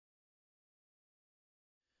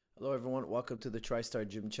Hello everyone, welcome to the Tristar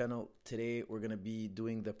Gym channel. Today we're going to be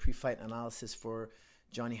doing the pre-fight analysis for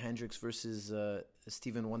Johny Hendricks versus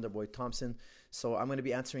Stephen Wonderboy Thompson. So I'm going to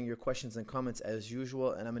be answering your questions and comments as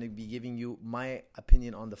usual, and I'm going to be giving you my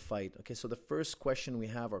opinion on the fight. Okay, so the first question we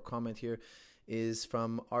have, or comment here, is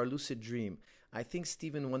from Our Lucid Dream. I think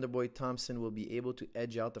Stephen Wonderboy Thompson will be able to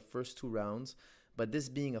edge out the first 2 rounds, but this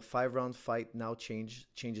being a 5-round fight now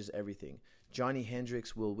changes everything. Johny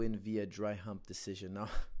Hendricks will win via dry hump decision. Now,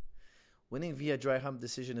 winning via dry hump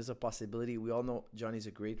decision is a possibility. We all know Johnny's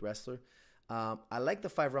a great wrestler. I like the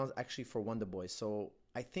 5 rounds actually for Wonderboy. So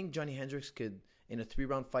I think Johny Hendricks could, in a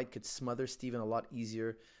 3-round fight, could smother Steven a lot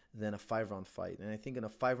easier than a 5-round fight. And I think in a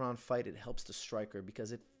 5-round fight, it helps the striker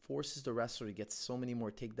because it forces the wrestler to get so many more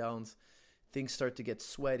takedowns. Things start to get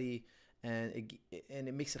sweaty, and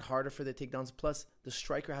it makes it harder for the takedowns. Plus, the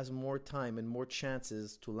striker has more time and more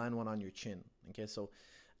chances to land one on your chin. Okay, so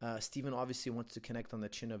Steven obviously wants to connect on the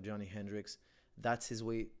chin of Johny Hendricks. That's his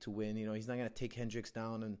way to win. You know, he's not going to take Hendricks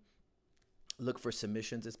down and look for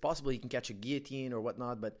submissions. It's possible he can catch a guillotine or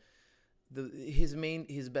whatnot, but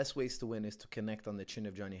his best ways to win is to connect on the chin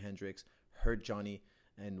of Johny Hendricks, hurt Johnny,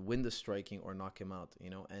 and win the striking or knock him out. You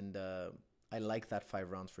know, and I like that 5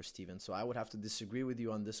 rounds for Steven. So I would have to disagree with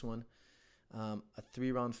you on this one. A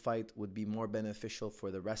 3-round fight would be more beneficial for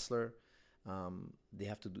the wrestler. They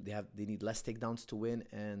need less takedowns to win,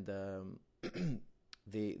 and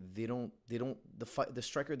the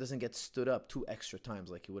striker doesn't get stood up 2 extra times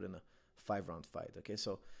like he would in a 5-round fight. Okay,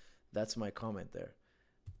 so that's my comment there.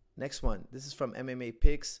 Next one, this is from MMA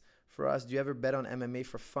Picks. For us, do you ever bet on MMA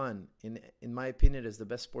for fun? In my opinion, it is the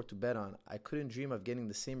best sport to bet on. I couldn't dream of getting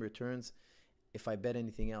the same returns if I bet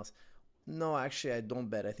anything else. No, actually, I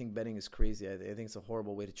don't bet. I think betting is crazy. I think it's a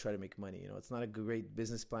horrible way to try to make money. You know, it's not a great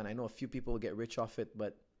business plan. I know a few people get rich off it,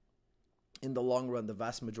 but in the long run, the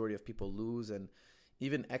vast majority of people lose, and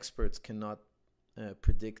even experts cannot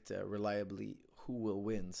predict reliably who will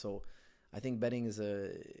win. So I think betting is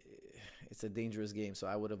a dangerous game. So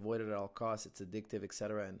I would avoid it at all costs. It's addictive,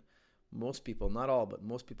 etc. And most people, not all, but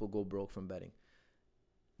most people go broke from betting.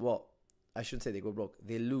 Well, I shouldn't say they go broke.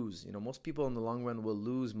 They lose. You know, most people in the long run will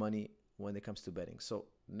lose money when it comes to betting. So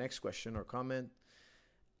next question or comment,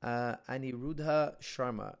 Anirudha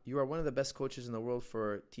Sharma, you are one of the best coaches in the world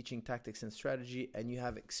for teaching tactics and strategy, and you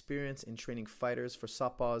have experience in training fighters for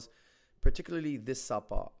southpaws, particularly this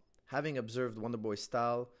southpaw. Having observed Wonderboy's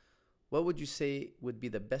style, what would you say would be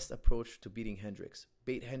the best approach to beating Hendricks?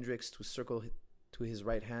 Bait Hendricks to circle to his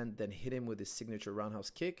right hand, then hit him with his signature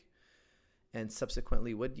roundhouse kick? And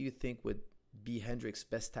subsequently, what do you think would be Hendricks'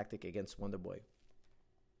 best tactic against Wonderboy?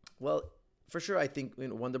 Well, for sure, I think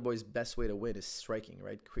Wonderboy's best way to win is striking,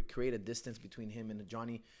 right? Create a distance between him and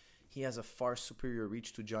Johnny. He has a far superior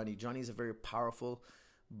reach to Johnny. Johnny's a very powerful,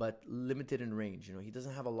 but limited in range. You know, he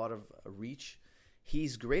doesn't have a lot of reach.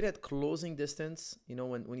 He's great at closing distance. You know,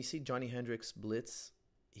 when you see Johny Hendricks blitz,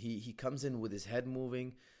 he comes in with his head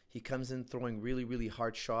moving. He comes in throwing really, really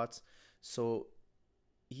hard shots. So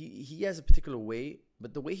he has a particular way,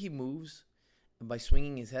 but the way he moves, by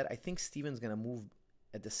swinging his head, I think Steven's going to move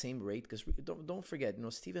at the same rate, because don't forget, you know,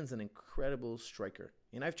 Steven's an incredible striker,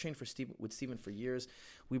 and I've trained with Steven for years.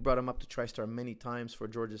 We brought him up to TriStar many times for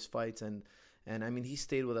George's fights, and I mean, he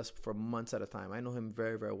stayed with us for months at a time. I know him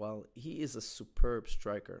very, very well. He is a superb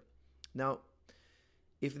striker. Now,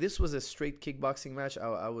 if this was a straight kickboxing match,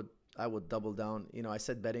 I would double down. You know, I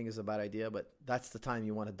said betting is a bad idea, but that's the time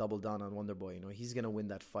you want to double down on Wonderboy. You know, he's gonna win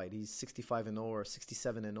that fight. He's 65-0 or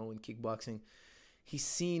 67-0 in kickboxing. He's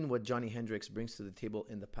seen what Johny Hendricks brings to the table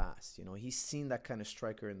in the past. You know, he's seen that kind of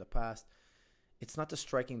striker in the past. It's not the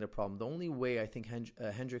striking the problem. The only way I think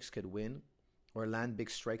Hendricks could win or land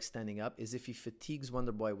big strikes standing up is if he fatigues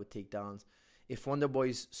Wonderboy with takedowns. If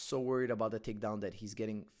Wonderboy's so worried about the takedown that he's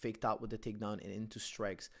getting faked out with the takedown and into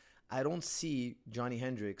strikes, I don't see Johny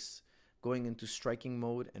Hendricks going into striking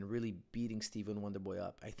mode and really beating Stephen Wonderboy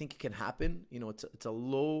up. I think it can happen. You know, it's a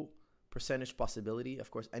low percentage possibility.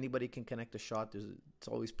 Of course, anybody can connect a shot. It's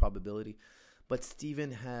always probability. But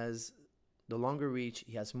Steven has the longer reach.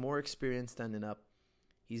 He has more experience standing up.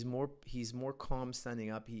 He's more calm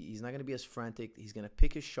standing up. He's not going to be as frantic. He's going to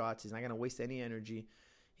pick his shots. He's not going to waste any energy.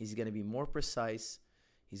 He's going to be more precise.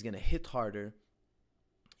 He's going to hit harder.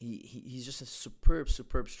 He's just a superb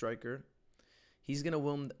striker. He's going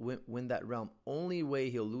to win that realm. Only way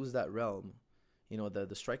he'll lose that realm, you know,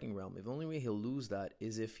 the striking realm, the only way he'll lose that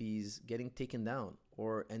is if he's getting taken down,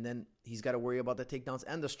 and then he's got to worry about the takedowns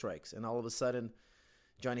and the strikes, and all of a sudden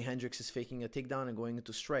Johny Hendricks is faking a takedown and going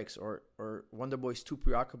into strikes, or Wonderboy's too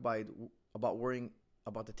preoccupied about worrying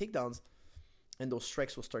about the takedowns, and those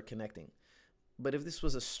strikes will start connecting. But if this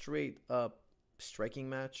was a straight up striking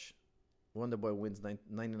match, Wonderboy wins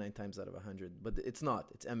 99 times out of 100. But it's not.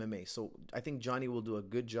 It's MMA. So I think Johny will do a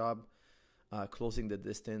good job closing the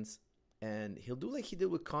distance. And he'll do like he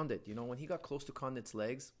did with Condit. You know, when he got close to Condit's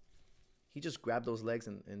legs, he just grabbed those legs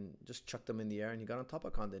and just chucked them in the air, and he got on top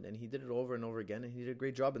of Condit. And he did it over and over again, and he did a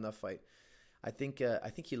great job in that fight. I think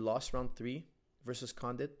he lost round 3 versus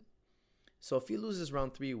Condit. So if he loses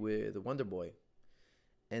round 3 with Wonderboy,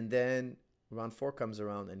 and then round 4 comes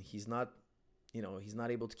around and he's not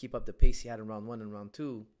able to keep up the pace he had in round 1 and round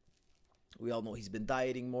 2, we all know he's been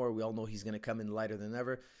dieting more. We all know he's going to come in lighter than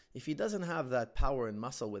ever. If he doesn't have that power and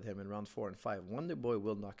muscle with him in round 4 and 5, Wonderboy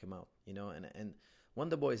will knock him out, you know, and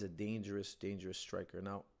Wonderboy is a dangerous, dangerous striker.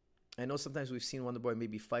 Now, I know sometimes we've seen Wonderboy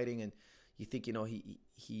maybe fighting and you think, you know,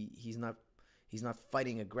 he's not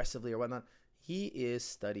fighting aggressively or whatnot. He is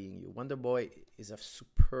studying you. Wonderboy is a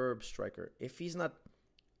superb striker. If he's not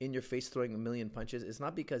in your face throwing a million punches, it's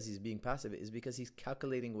not because he's being passive. It's because he's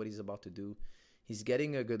calculating what he's about to do. He's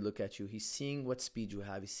getting a good look at you. He's seeing what speed you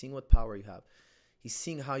have. He's seeing what power you have. He's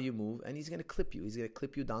seeing how you move, and he's going to clip you. He's going to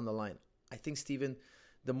clip you down the line. I think, Steven,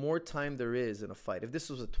 the more time there is in a fight, if this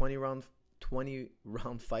was a 20-round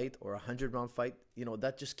fight or a 100-round fight, you know,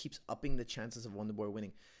 that just keeps upping the chances of Wonderboy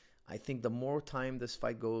winning. I think the more time this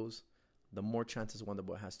fight goes, the more chances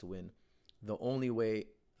Wonderboy has to win. The only way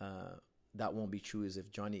that won't be true is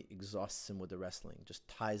if Johny exhausts him with the wrestling, just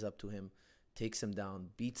ties up to him, takes him down,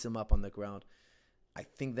 beats him up on the ground. I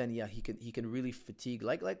think then, yeah, he can really fatigue,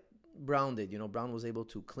 like Brown did. You know, Brown was able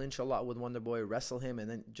to clinch a lot with Wonderboy, wrestle him, and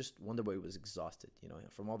then just Wonderboy was exhausted. You know,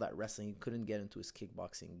 from all that wrestling, he couldn't get into his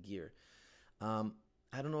kickboxing gear.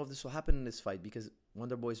 I don't know if this will happen in this fight because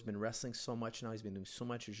Wonderboy's been wrestling so much now. He's been doing so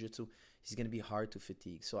much jiu-jitsu. He's going to be hard to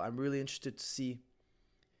fatigue. So I'm really interested to see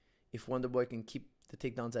if Wonderboy can keep the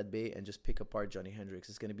takedowns at bay and just pick apart Johny Hendricks.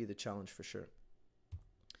 It's going to be the challenge for sure.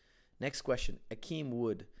 Next question, Akeem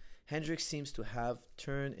Wood. Hendricks seems to have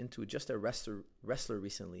turned into just a wrestler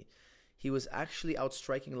recently. He was actually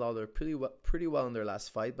outstriking Lawler pretty well in their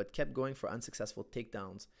last fight, but kept going for unsuccessful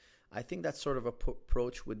takedowns. I think that sort of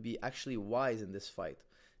approach would be actually wise in this fight.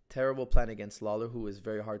 Terrible plan against Lawler, who is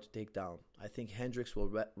very hard to take down. I think Hendricks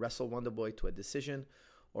will wrestle Wonderboy to a decision,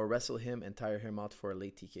 or wrestle him and tire him out for a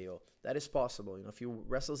late TKO. That is possible. You know, if he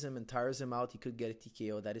wrestles him and tires him out, he could get a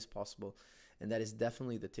TKO. That is possible. And that is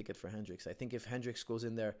definitely the ticket for Hendricks. I think if Hendricks goes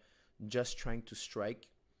in there just trying to strike,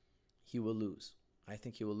 he will lose. I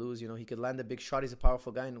think he will lose. You know, he could land a big shot. He's a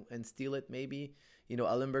powerful guy and steal it maybe. You know,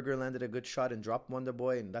 Ellenberger landed a good shot and dropped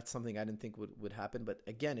Wonderboy, and that's something I didn't think would happen. But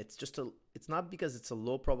again, it's not because it's a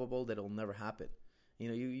low probable that it'll never happen. You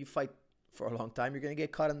know, you fight for a long time, you're going to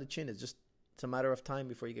get caught on the chin. It's a matter of time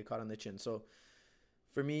before you get caught on the chin. So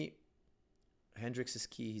for me, Hendricks is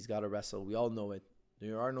key. He's got to wrestle. We all know it.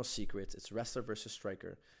 There are no secrets. It's wrestler versus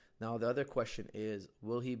striker. Now, the other question is,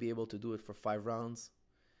 will he be able to do it for 5 rounds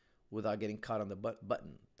without getting caught on the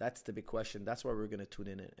button? That's the big question. That's why we're going to tune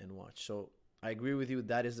in and watch. So I agree with you.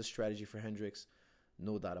 That is the strategy for Hendricks.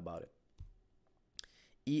 No doubt about it.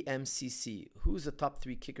 EMCC. Who's the top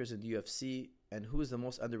 3 kickers in the UFC and who is the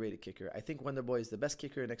most underrated kicker? I think Wonderboy is the best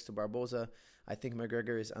kicker next to Barboza. I think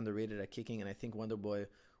McGregor is underrated at kicking, and I think Wonderboy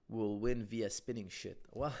will win via spinning shit.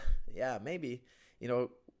 Well, yeah, maybe. You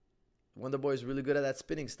know, Wonderboy is really good at that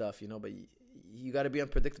spinning stuff, you know, but you got to be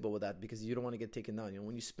unpredictable with that because you don't want to get taken down. You know,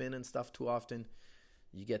 when you spin and stuff too often,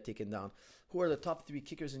 you get taken down. Who are the top 3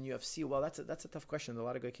 kickers in UFC? Well, that's a tough question. A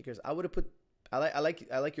lot of good kickers. I would have put. I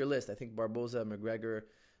like your list. I think Barboza, McGregor,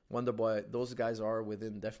 Wonderboy. Those guys are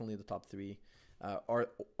within definitely the top 3, or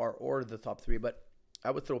the top 3. But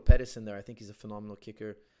I would throw Pettis in there. I think he's a phenomenal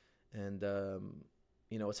kicker, and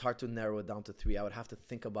you know, it's hard to narrow it down to 3. I would have to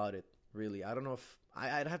think about it. Really, I don't know if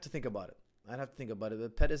I'd have to think about it.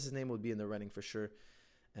 But Pettis' name would be in the running for sure.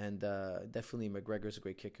 And definitely McGregor's a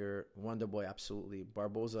great kicker. Wonderboy, absolutely.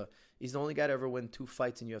 Barboza, he's the only guy to ever win 2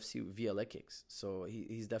 fights in UFC via leg kicks. So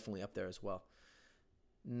he's definitely up there as well.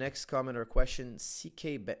 Next comment or question,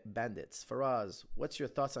 CK Bandits. Firas, what's your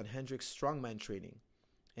thoughts on Hendricks' strongman training?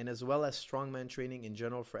 And as well as strongman training in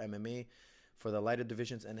general for MMA, for the lighter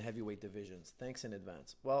divisions and heavyweight divisions? Thanks in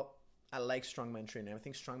advance. Well, I like strongman training. I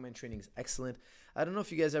think strongman training is excellent. I don't know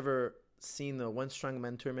if you guys ever seen the one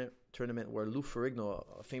strongman tournament where Lou Ferrigno,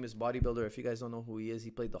 a famous bodybuilder, if you guys don't know who he is,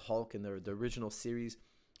 he played the Hulk in the original series,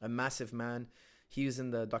 a massive man. He was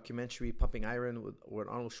in the documentary Pumping Iron with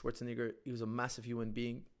Arnold Schwarzenegger. He was a massive human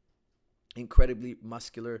being, incredibly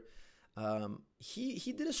muscular.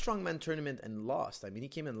 He did a strongman tournament and lost. I mean, he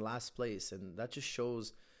came in last place, and that just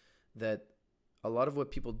shows that a lot of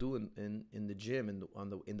what people do in the gym and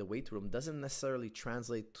in the weight room doesn't necessarily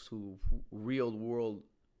translate to real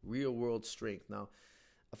world strength. Now,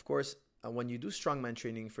 of course, when you do strongman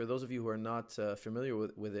training, for those of you who are not familiar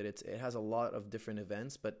with it, it has a lot of different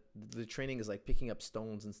events, but the training is like picking up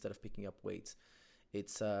stones instead of picking up weights.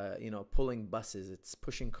 It's pulling buses, it's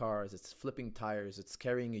pushing cars, it's flipping tires, it's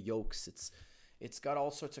carrying yokes, it's got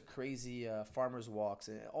all sorts of crazy farmers walks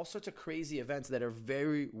and all sorts of crazy events that are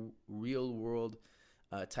very real world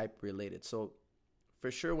type related. So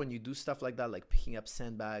for sure, when you do stuff like that, like picking up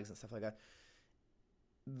sandbags and stuff like that,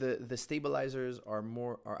 the stabilizers are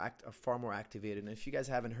far more activated. And if you guys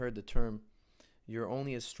haven't heard the term, you're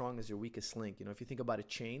only as strong as your weakest link. If you think about a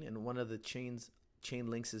chain, and one of the chain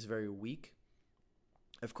links is very weak,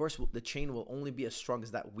 of course the chain will only be as strong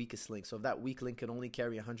as that weakest link. So if that weak link can only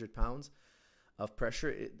carry 100 pounds of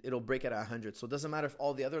pressure, it'll break at 100. So it doesn't matter if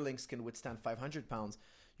all the other links can withstand 500 pounds.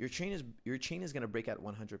 Your chain is going to break at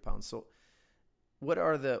 100 pounds. So what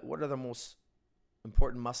are the most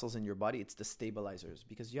important muscles in your body? It's the stabilizers,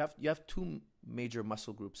 because you have two major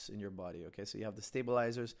muscle groups in your body. Okay, so you have the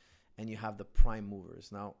stabilizers and you have the prime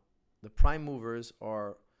movers. Now, the prime movers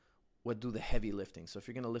are what do the heavy lifting. So if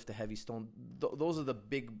you're going to lift a heavy stone, those are the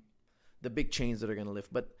big chains that are going to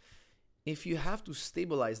lift. But if you have to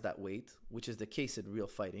stabilize that weight, which is the case in real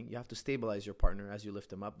fighting, you have to stabilize your partner as you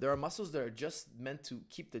lift them up. There are muscles that are just meant to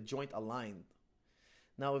keep the joint aligned.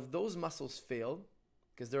 Now, if those muscles fail,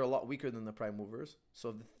 because they're a lot weaker than the prime movers,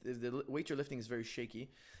 so if the weight you're lifting is very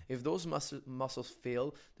shaky, if those muscles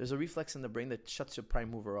fail, there's a reflex in the brain that shuts your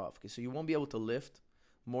prime mover off. Okay, so you won't be able to lift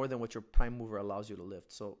more than what your prime mover allows you to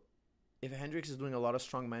lift. So if Hendricks is doing a lot of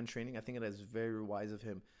strongman training, I think it is very wise of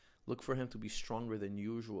him. Look for him to be stronger than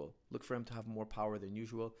usual. Look for him to have more power than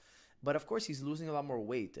usual. But of course, he's losing a lot more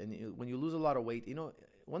weight. And when you lose a lot of weight,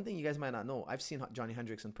 one thing you guys might not know, I've seen Johny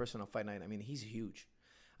Hendricks in person on Fight Night. I mean, he's huge.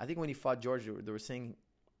 I think when he fought George, they were saying,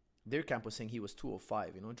 their camp was saying he was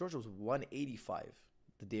 205. George was 185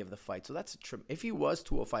 the day of the fight. So that's if he was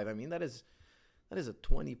 205, I mean, that is a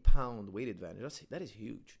 20-pound weight advantage. That is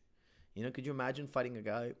huge. Could you imagine fighting a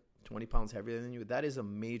guy 20 pounds heavier than you? That is a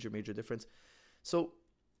major, major difference. So,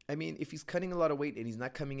 I mean, if he's cutting a lot of weight and he's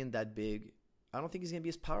not coming in that big, I don't think he's going to be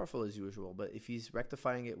as powerful as usual. But if he's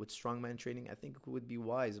rectifying it with strongman training, I think it would be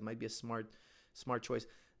wise. It might be a smart choice.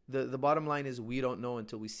 The bottom line is we don't know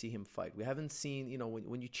until we see him fight. We haven't seen,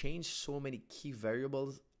 when you change so many key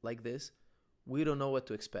variables like this, we don't know what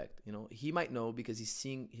to expect. He might know because he's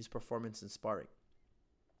seeing his performance in sparring.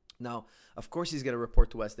 Now, of course, he's going to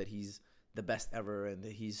report to us that he's the best ever and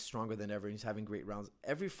that he's stronger than ever and he's having great rounds.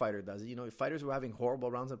 Every fighter does it. Fighters who are having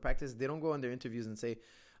horrible rounds in practice, they don't go in their interviews and say,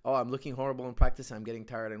 oh, I'm looking horrible in practice, I'm getting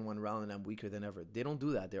tired in one round and I'm weaker than ever. They don't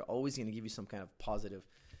do that. They're always going to give you some kind of positive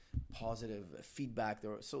feedback.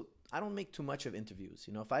 So I don't make too much of interviews.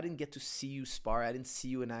 If I didn't get to see you spar, I didn't see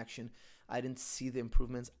you in action, I didn't see the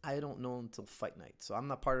improvements, I don't know until fight night. So I'm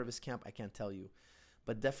not part of his camp, I can't tell you.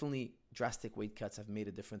 But definitely drastic weight cuts have made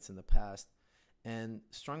a difference in the past. And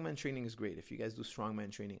strongman training is great. If you guys do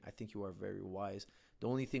strongman training, I think you are very wise. The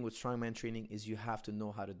only thing with strongman training is you have to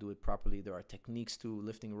know how to do it properly. There are techniques to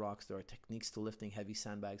lifting rocks. There are techniques to lifting heavy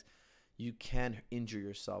sandbags. You can injure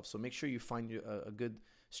yourself. So make sure you find a good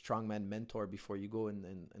strongman mentor before you go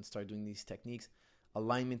and start doing these techniques.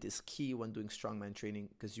 Alignment is key when doing strongman training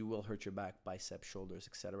because you will hurt your back, biceps, shoulders,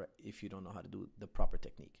 etc. if you don't know how to do the proper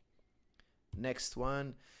technique. Next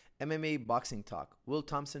one, MMA boxing talk. Will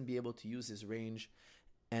Thompson be able to use his range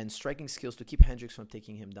and striking skills to keep Hendricks from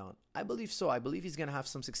taking him down? I believe so. I believe he's going to have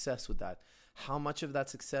some success with that. How much of that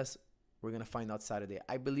success, we're going to find out Saturday.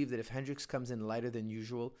 I believe that if Hendricks comes in lighter than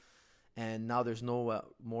usual and now there's no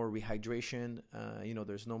more rehydration,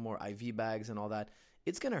 there's no more IV bags and all that,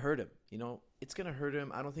 it's going to hurt him. It's going to hurt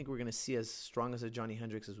him. I don't think we're going to see as strong as a Johny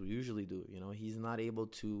Hendricks as we usually do. He's not able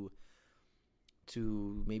to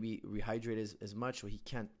maybe rehydrate as much, or he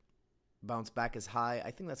can't bounce back as high.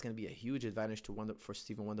 I think that's going to be a huge advantage for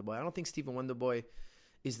Stephen Wonderboy. I don't think Stephen Wonderboy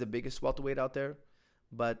is the biggest welterweight out there,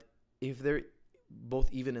 but if they're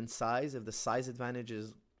both even in size, if the size advantage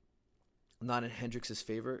is not in Hendricks'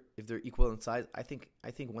 favor, if they're equal in size, I think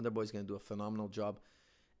Wonderboy is going to do a phenomenal job,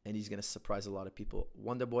 and he's going to surprise a lot of people.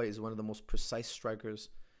 Wonderboy is one of the most precise strikers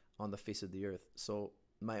on the face of the earth. So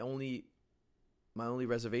my only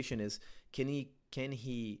reservation is, can he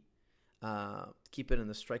keep it in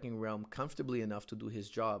the striking realm comfortably enough to do his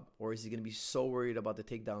job, or is he going to be so worried about the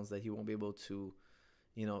takedowns that he won't be able to,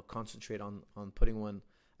 concentrate on putting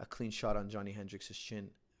a clean shot on Johny Hendricks' chin?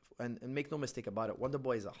 And make no mistake about it,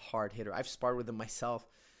 Wonderboy is a hard hitter. I've sparred with him myself.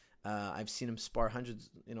 I've seen him spar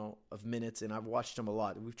hundreds, of minutes, and I've watched him a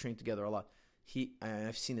lot. We've trained together a lot.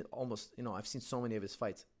 I've seen it almost, I've seen so many of his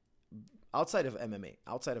fights outside of MMA.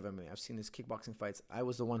 I've seen his kickboxing fights. I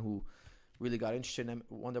was the one who really got interested in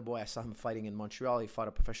Wonderboy. I saw him fighting in Montreal. He fought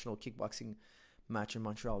a professional kickboxing match in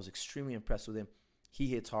Montreal. I was extremely impressed with him. He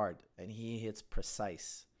hits hard and he hits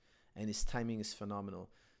precise, and his timing is phenomenal.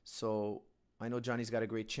 So I know Johnny's got a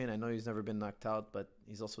great chin. I know he's never been knocked out, but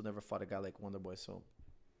he's also never fought a guy like Wonderboy. So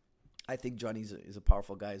I think Johnny is a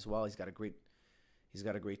powerful guy as well. He's got a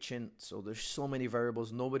great chin. So there's so many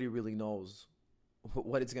variables. Nobody really knows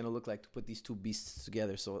what it's going to look like to put these two beasts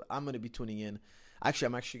together. So I'm going to be tuning in. Actually,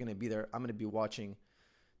 I'm actually going to be there. I'm going to be watching.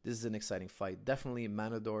 This is an exciting fight. Definitely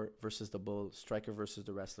Matador versus the Bull, striker versus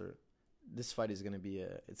the wrestler. This fight is going to be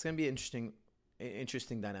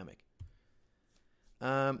interesting dynamic.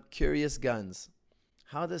 Curious Guns.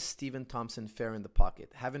 How does Stephen Thompson fare in the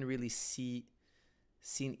pocket? Haven't really seen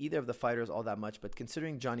either of the fighters all that much, but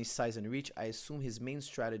considering Johnny's size and reach, I assume his main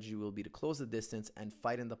strategy will be to close the distance and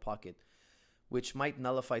fight in the pocket, which might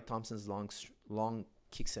nullify Thompson's long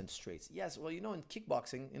kicks and straights. Yes, well, in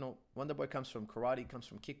kickboxing, Wonderboy comes from karate, comes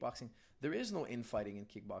from kickboxing. There is no infighting in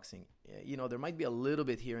kickboxing. There might be a little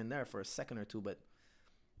bit here and there for a second or two, but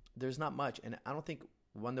there's not much. And I don't think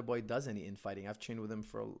Wonderboy does any infighting. I've trained with him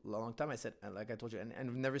for a long time. I said, like I told you, and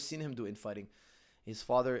I've never seen him do infighting. His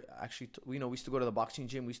father actually, we used to go to the boxing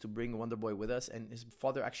gym. We used to bring Wonderboy with us, and his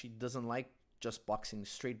father actually doesn't like just boxing,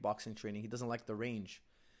 straight boxing training. He doesn't like the range.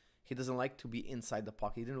 He doesn't like to be inside the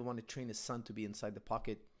pocket. He didn't want to train his son to be inside the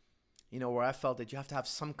pocket. Where I felt that you have to have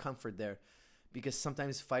some comfort there, because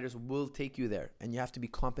sometimes fighters will take you there, and you have to be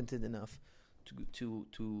competent enough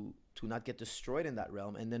to not get destroyed in that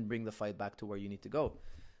realm, and then bring the fight back to where you need to go.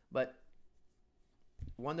 But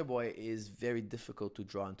Wonderboy is very difficult to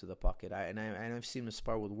draw into the pocket. I've seen him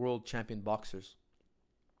spar with world champion boxers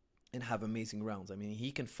and have amazing rounds. I mean,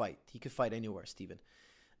 he can fight. He can fight anywhere, Steven.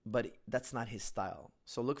 But that's not his style.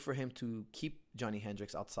 So look for him to keep Johny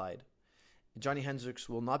Hendricks outside. Johny Hendricks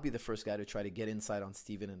will not be the first guy to try to get inside on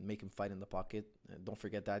Steven and make him fight in the pocket. Don't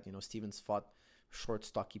forget that. Steven's fought short,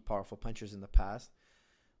 stocky, powerful punchers in the past.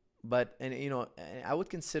 But I would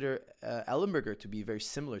consider Ellenberger to be very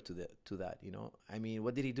similar to that. I mean,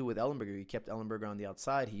 what did he do with Ellenberger? He kept Ellenberger on the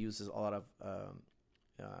outside. He uses a lot of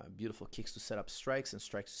beautiful kicks to set up strikes and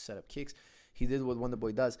strikes to set up kicks. He did what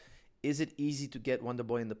Wonderboy does. Is it easy to get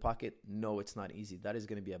Wonderboy in the pocket? No, it's not easy. That is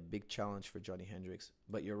going to be a big challenge for Johny Hendricks.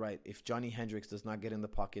 But you're right. If Johny Hendricks does not get in the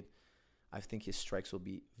pocket, I think his strikes will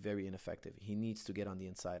be very ineffective. He needs to get on the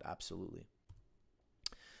inside, absolutely.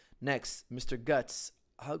 Next, Mr. Guts.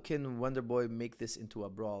 How can Wonderboy make this into a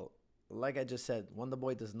brawl? Like I just said,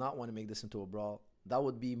 Wonderboy does not want to make this into a brawl. That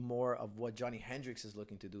would be more of what Johny Hendricks is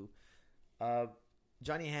looking to do.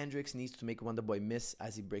 Johny Hendricks needs to make Wonderboy miss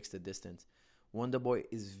as he breaks the distance. Wonderboy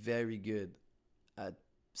is very good at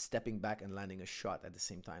stepping back and landing a shot at the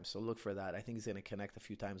same time. So look for that. I think he's going to connect a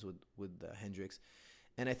few times with Hendricks.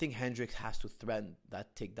 And I think Hendricks has to threaten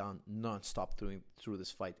that takedown nonstop through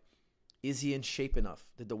this fight. Is he in shape enough?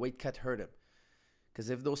 Did the weight cut hurt him? Because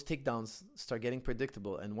if those takedowns start getting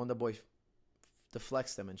predictable and Wonderboy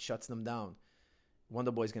deflects them and shuts them down,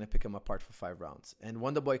 Wonderboy is going to pick him apart for 5 rounds. And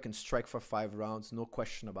Wonderboy can strike for 5 rounds, no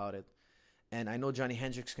question about it. And I know Johny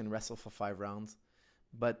Hendricks can wrestle for 5 rounds,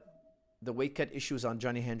 but the weight cut issue is on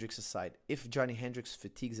Johny Hendricks' side. If Johny Hendricks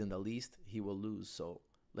fatigues in the least, he will lose. So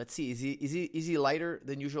let's see. Is he lighter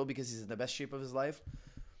than usual because he's in the best shape of his life?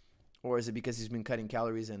 Or is it because he's been cutting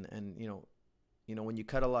calories and when you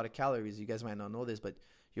cut a lot of calories, you guys might not know this, but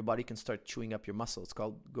your body can start chewing up your muscle. It's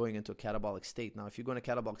called going into a catabolic state. Now, if you go in a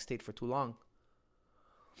catabolic state for too long,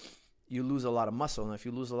 you lose a lot of muscle. And if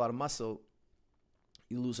you lose a lot of muscle,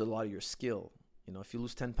 you lose a lot of your skill. If you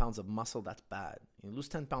lose 10 pounds of muscle, that's bad. You lose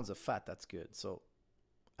 10 pounds of fat, that's good. So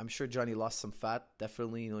I'm sure Johnny lost some fat.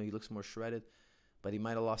 Definitely, he looks more shredded. But he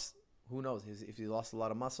might have lost, who knows, if he lost a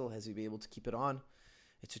lot of muscle, has he been able to keep it on?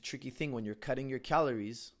 It's a tricky thing when you're cutting your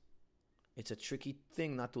calories. It's a tricky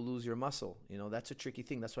thing not to lose your muscle. That's a tricky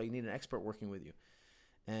thing. That's why you need an expert working with you.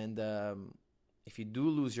 And if you do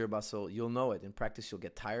lose your muscle, you'll know it. In practice, you'll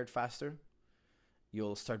get tired faster.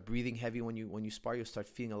 You'll start breathing heavy when you spar. You'll start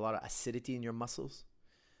feeling a lot of acidity in your muscles.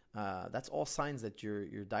 That's all signs that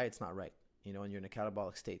your diet's not right, and you're in a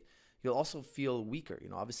catabolic state. You'll also feel weaker,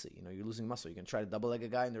 obviously. You're losing muscle. You can try to double leg a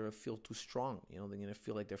guy and they'll feel too strong. They're going to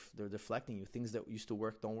feel like they're deflecting you. Things that used to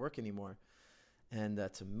work don't work anymore. And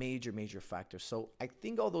that's a major, major factor. So I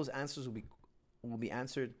think all those answers will be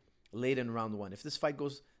answered late in round 1. If this fight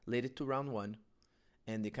goes late into round 1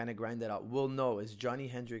 and they kind of grind that out, we'll know, is Johny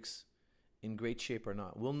Hendricks in great shape or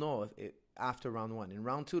not? We'll know after round 1. In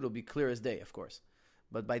round 2, it'll be clear as day, of course.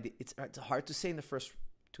 But it's hard to say in the first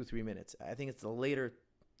 2-3 minutes. I think it's the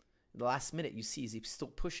last minute you see, is he still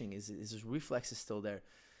pushing? Is his reflexes still there?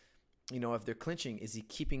 If they're clinching, is he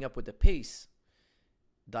keeping up with the pace?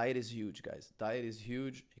 Diet is huge, guys. Diet is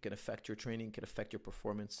huge. It can affect your training, it can affect your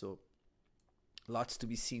performance. So lots to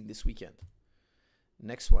be seen this weekend.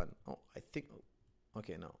 Next one. Oh, I think.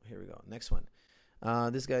 Okay, no. Here we go. Next one.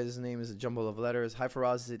 This guy's name is a jumble of letters. Hi,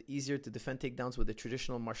 Firas. Is it easier to defend takedowns with a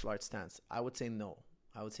traditional martial arts stance? I would say no.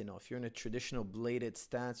 I would say no. If you're in a traditional bladed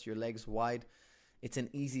stance, your legs wide, it's an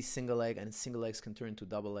easy single leg, and single legs can turn into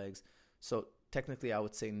double legs. So technically, I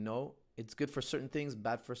would say no. It's good for certain things,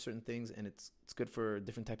 bad for certain things, and it's good for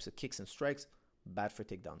different types of kicks and strikes, bad for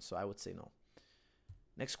takedowns. So I would say no.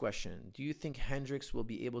 Next question. Do you think Hendricks will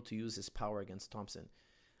be able to use his power against Thompson?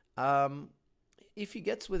 If he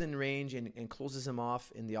gets within range and closes him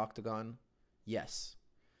off in the octagon, yes.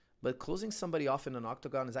 But closing somebody off in an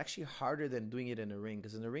octagon is actually harder than doing it in a ring,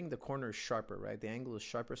 because in the ring, the corner is sharper, right? The angle is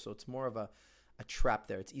sharper, so it's more of a trap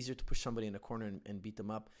there. It's easier to push somebody in a corner and beat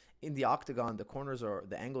them up. In the octagon,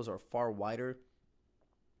 the angles are far wider.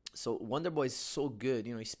 So Wonderboy is so good.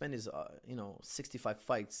 He spent his 65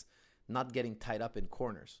 fights not getting tied up in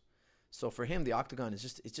corners. So for him, the octagon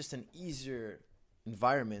is just an easier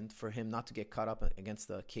environment for him not to get caught up against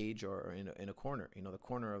the cage or in a corner. The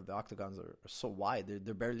corner of the octagons are so wide.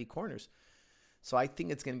 They're barely corners. So I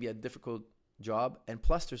think it's going to be a difficult job. And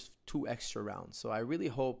plus, there's 2 extra rounds. So I really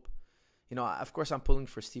hope, of course, I'm pulling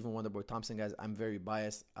for Stephen Wonderboy Thompson, guys. I'm very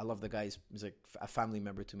biased. I love the guy. He's like a family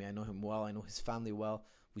member to me. I know him well. I know his family well.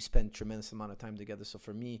 We spend tremendous amount of time together. So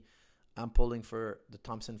for me, I'm pulling for the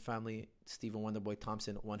Thompson family, Stephen Wonderboy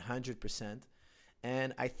Thompson, 100%.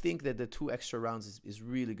 And I think that the 2 extra rounds is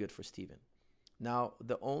really good for Stephen. Now,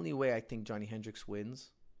 the only way I think Johny Hendricks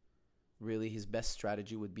wins, really his best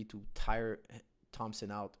strategy would be to tire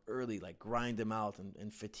Thompson out early, like grind him out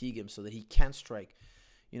and fatigue him so that he can't strike.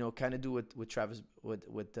 Kind of do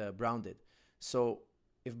what Brown did. So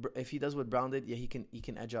if he does what Brown did, yeah, he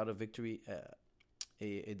can edge out a victory,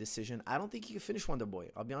 a decision. I don't think he can finish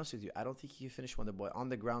Wonderboy. I'll be honest with you. I don't think he can finish Wonderboy on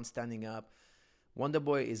the ground, standing up.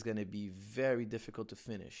 Wonderboy is going to be very difficult to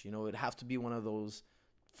finish. It'd have to be one of those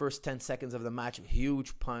first 10 seconds of the match, a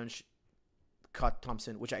huge punch, cut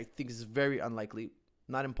Thompson, which I think is very unlikely.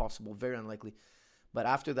 Not impossible, very unlikely. But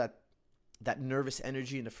after that nervous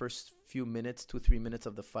energy in the first few minutes, 2-3 minutes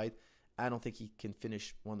of the fight, I don't think he can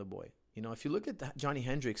finish Wonderboy. If you look at Johny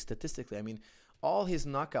Hendricks statistically, I mean, all his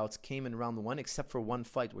knockouts came in round 1 except for one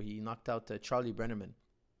fight where he knocked out Charlie Brenneman.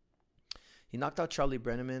 He knocked out Charlie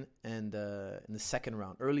Brenneman and in the second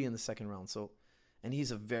round, early in the second round. So, and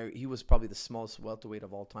he was probably the smallest welterweight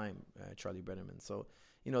of all time, Charlie Brenneman. So,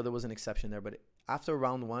 there was an exception there. But after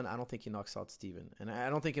round 1, I don't think he knocks out Steven. And I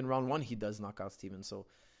don't think in round 1 he does knock out Steven. So,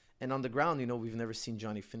 and on the ground, we've never seen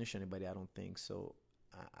Johnny finish anybody, I don't think. So,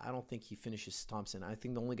 I don't think he finishes Thompson. I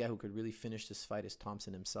think the only guy who could really finish this fight is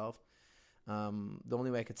Thompson himself. The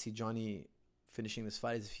only way I could see Johnny finishing this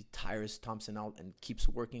fight is if he tires Thompson out and keeps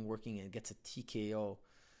working and gets a TKO.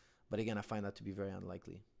 But again, I find that to be very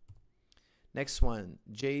unlikely. Next one,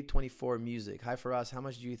 J24 Music. Hi, Firas. How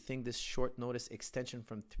much do you think this short notice extension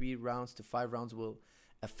from 3 rounds to 5 rounds will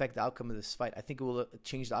affect the outcome of this fight? I think it will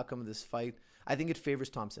change the outcome of this fight. I think it favors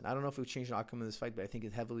Thompson. I don't know if it will change the outcome of this fight, but I think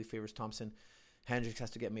it heavily favors Thompson. Hendricks has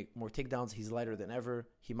to make more takedowns. He's lighter than ever.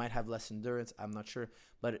 He might have less endurance. I'm not sure.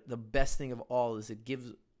 But the best thing of all is it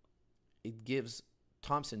gives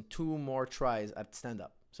Thompson 2 more tries at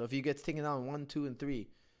stand-up. So if he gets taken down 1, 2, and 3,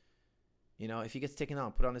 if he gets taken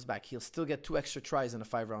down, put on his back, he'll still get 2 extra tries in a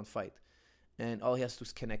 5-round fight. And all he has to do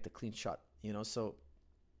is connect a clean shot, So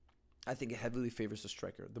I think it heavily favors the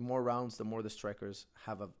striker. The more rounds, the more the strikers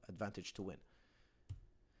have an advantage to win.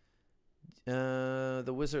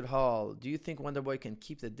 The Wizard Hall. Do you think Wonderboy can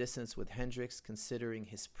keep the distance with Hendricks considering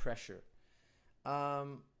his pressure?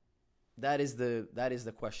 That is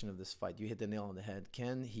the question of this fight. You hit the nail on the head.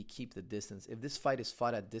 Can he keep the distance? If this fight is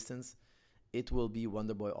fought at distance, it will be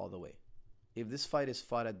Wonderboy all the way. If this fight is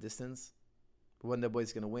fought at distance, Wonderboy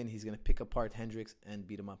is going to win. He's going to pick apart Hendricks and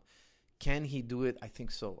beat him up. Can he do it? I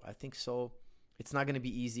think so. It's not going to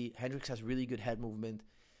be easy. Hendricks has really good head movement.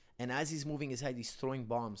 And as he's moving his head, he's throwing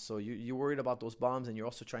bombs. So you're worried about those bombs, and you're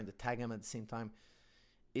also trying to tag him at the same time.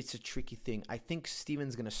 It's a tricky thing. I think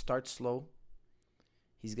Steven's going to start slow.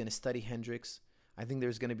 He's going to study Hendricks. I think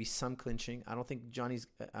there's going to be some clinching. I don't think Johnny's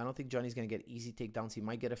going to get easy takedowns. He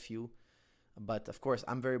might get a few. But, of course,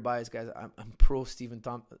 I'm very biased, guys. I'm pro Stephen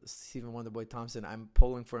Wonderboy Thompson. I'm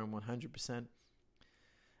polling for him 100%.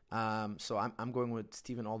 So I'm going with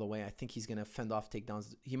Steven all the way. I think he's going to fend off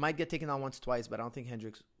takedowns. He might get taken down once, twice, but I don't think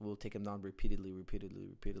Hendricks will take him down repeatedly.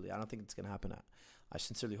 I don't think it's going to happen. I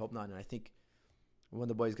sincerely hope not. And I think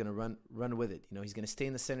Wonderboy is going to run with it. He's going to stay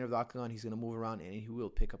in the center of the octagon. He's going to move around, and he will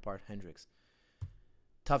pick apart Hendricks.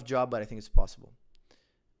 Tough job, but I think it's possible.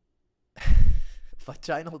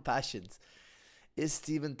 Vaginal passions. Is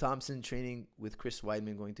Steven Thompson training with Chris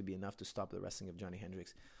Weidman going to be enough to stop the wrestling of Johny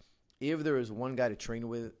Hendricks? If there is one guy to train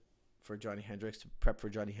with for Johny Hendricks, to prep for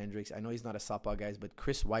Johny Hendricks, I know he's not a southpaw, guys, but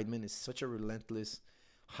Chris Weidman is such a relentless,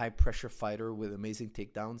 high-pressure fighter with amazing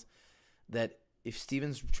takedowns that if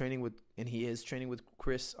Steven's training with, and he is training with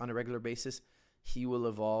Chris on a regular basis, he will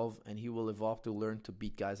evolve, and he will evolve to learn to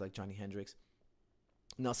beat guys like Johny Hendricks.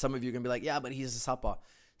 Now, some of you are going to be like, yeah, but he's a southpaw.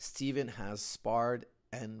 Steven has sparred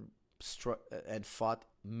and fought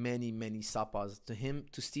many southpaws.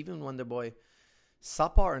 To Steven Wonderboy,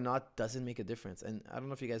 southpaw or not doesn't make a difference. And I don't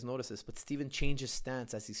know if you guys notice this, but Steven changes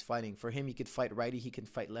stance as he's fighting. For him, he could fight righty, he can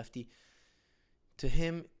fight lefty. To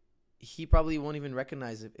him, he probably won't even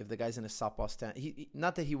recognize if the guy's in a southpaw stance.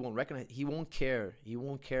 Not that he won't recognize, he won't care. He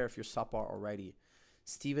won't care if you're southpaw or righty.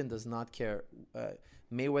 Steven does not care.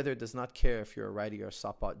 Mayweather does not care if you're a righty or a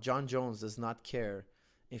southpaw. John Jones does not care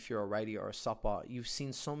if you're a righty or a southpaw. You've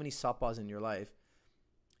seen so many southpaws in your life.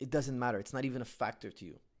 It doesn't matter. It's not even a factor to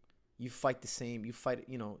you. You fight the same. You fight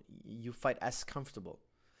as comfortable.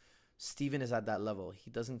 Steven is at that level. He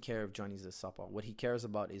doesn't care if Johnny's a southpaw. What he cares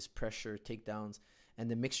about is pressure, takedowns, and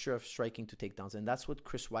the mixture of striking to takedowns. And that's what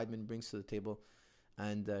Chris Weidman brings to the table.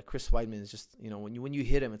 And Chris Weidman is just, when you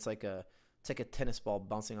hit him, it's like a tennis ball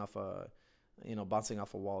bouncing off a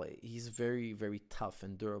wall. He's very, very tough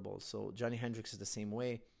and durable. So Johny Hendricks is the same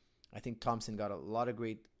way. I think Thompson got a lot of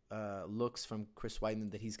great looks from Chris Weidman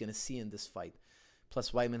that he's going to see in this fight. Plus,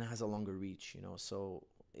 Weidman has a longer reach, so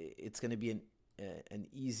it's going to be an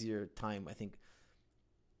easier time, I think,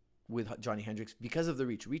 with Johny Hendricks because of the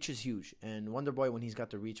reach. Reach is huge, and Wonderboy, when he's got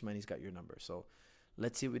the reach, man, he's got your number. So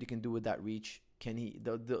let's see what he can do with that reach. Can he?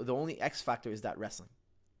 The only X factor is that wrestling.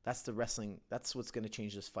 That's the wrestling. That's what's going to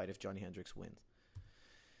change this fight if Johny Hendricks wins.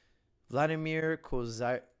 Vladimir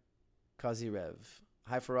Kazirev.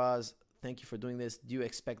 Hi, Firas. Thank you for doing this. Do you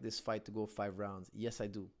expect this fight to go 5 rounds? Yes, I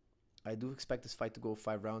do. I do expect this fight to go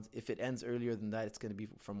 5 rounds. If it ends earlier than that, it's going to be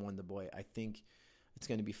from Wonderboy. I think it's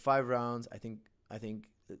going to be 5 rounds. I think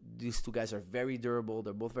these two guys are very durable.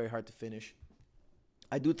 They're both very hard to finish.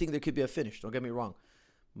 I do think there could be a finish. Don't get me wrong.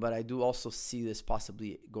 But I do also see this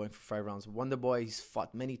possibly going for 5 rounds. Wonderboy, he's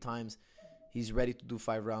fought many times. He's ready to do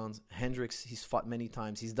 5 rounds. Hendricks, he's fought many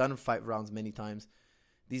times. He's done 5 rounds many times.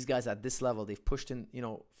 These guys at this level, they've pushed in,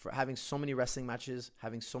 for having so many wrestling matches,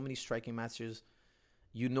 having so many striking matches,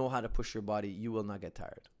 you know how to push your body. You will not get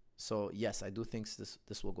tired. So, yes, I do think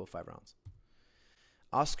this will go 5 rounds.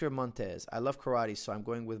 Oscar Montez. I love karate, so I'm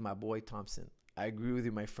going with my boy Thompson. I agree with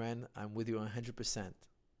you, my friend. I'm with you 100%.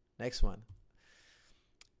 Next one.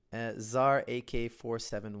 Zar AK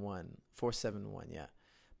 471, yeah.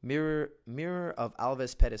 Mirror of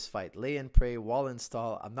Alves Pettis fight. Lay and pray, wall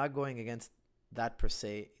install. I'm not going against that per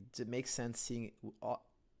se. It makes sense seeing.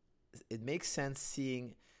 It makes sense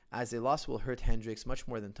seeing as a loss will hurt Hendricks much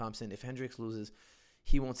more than Thompson. If Hendricks loses,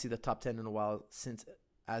 he won't see the top 10 in a while, since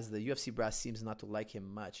as the UFC brass seems not to like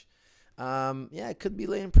him much. Yeah, it could be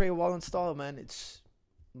lay and pray, wall install, man. It's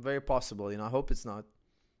very possible. I hope it's not.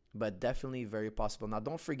 But definitely very possible. Now,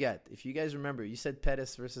 don't forget, if you guys remember, you said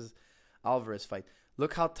Pettis versus Alvarez fight.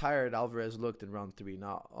 Look how tired Alvarez looked in round 3.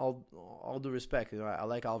 Now, all due respect, I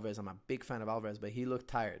like Alvarez. I'm a big fan of Alvarez, but he looked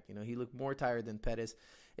tired. He looked more tired than Pettis.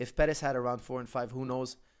 If Pettis had a round 4 and 5, who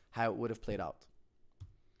knows how it would have played out.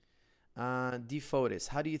 Defotis,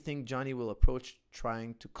 how do you think Johnny will approach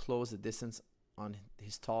trying to close the distance on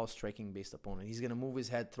his tall, striking-based opponent? He's going to move his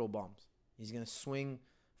head, throw bombs. He's going to swing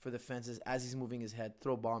for the fences as he's moving his head,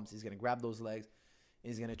 throw bombs. He's going to grab those legs.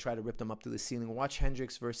 He's going to try to rip them up to the ceiling. Watch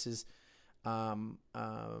Hendricks versus Condit.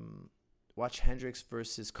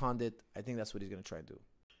 I think that's what he's going to try to do.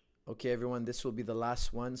 Okay, everyone, this will be the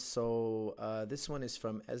last one. So this one is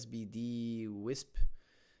from SBD Wisp.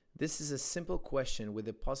 This is a simple question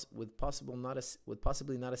with possibly not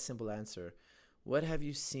a simple answer. What have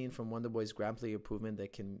you seen from Wonderboy's ground play improvement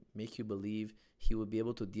that can make you believe he will be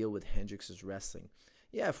able to deal with Hendricks' wrestling?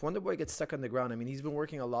 Yeah, if Wonderboy gets stuck on the ground, he's been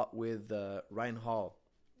working a lot with Ryan Hall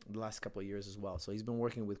the last couple of years as well. So he's been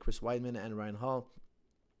working with Chris Weidman and Ryan Hall.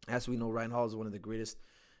 As we know, Ryan Hall is one of the greatest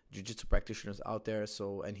jiu-jitsu practitioners out there.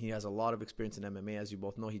 And he has a lot of experience in MMA, as you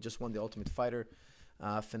both know. He just won the Ultimate Fighter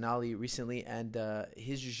finale recently, and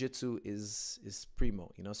his jiu-jitsu is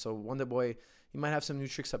primo. So Wonderboy, he might have some new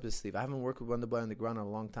tricks up his sleeve. I haven't worked with Wonderboy on the ground in a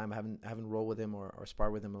long time. I haven't rolled with him or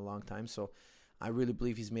sparred with him in a long time. So I really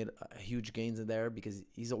believe he's made huge gains in there because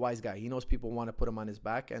he's a wise guy. He knows people want to put him on his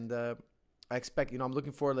back, and I expect, I'm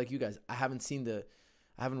looking forward, like you guys. I haven't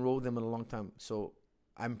rolled with him in a long time, so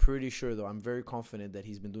I'm pretty sure, though, I'm very confident that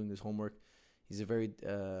he's been doing his homework. He's a very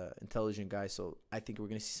intelligent guy, so I think we're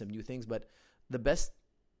going to see some new things. But the best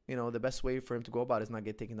the best way for him to go about it is not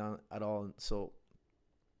get taken down at all. And so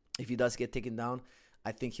if he does get taken down,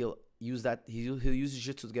 I think he'll use that. He'll use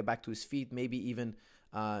jiu-jitsu to get back to his feet, maybe even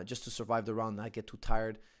just to survive the round, not get too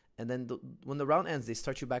tired. And then when the round ends, they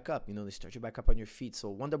start you back up. They start you back up on your feet.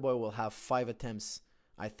 So Wonderboy will have 5 attempts,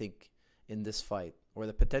 I think, in this fight, or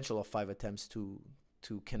the potential of 5 attempts to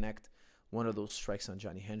connect one of those strikes on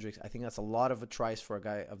Johny Hendricks. I think that's a lot of tries for a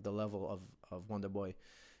guy of the level of Wonderboy.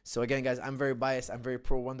 So again, guys, I'm very biased. I'm very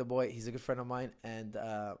pro Wonderboy. He's a good friend of mine, and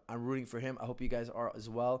I'm rooting for him. I hope you guys are as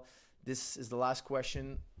well. This is the last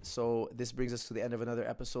question. So this brings us to the end of another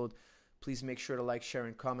episode. Please make sure to like, share,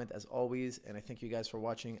 and comment as always. And I thank you guys for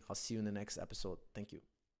watching. I'll see you in the next episode. Thank you.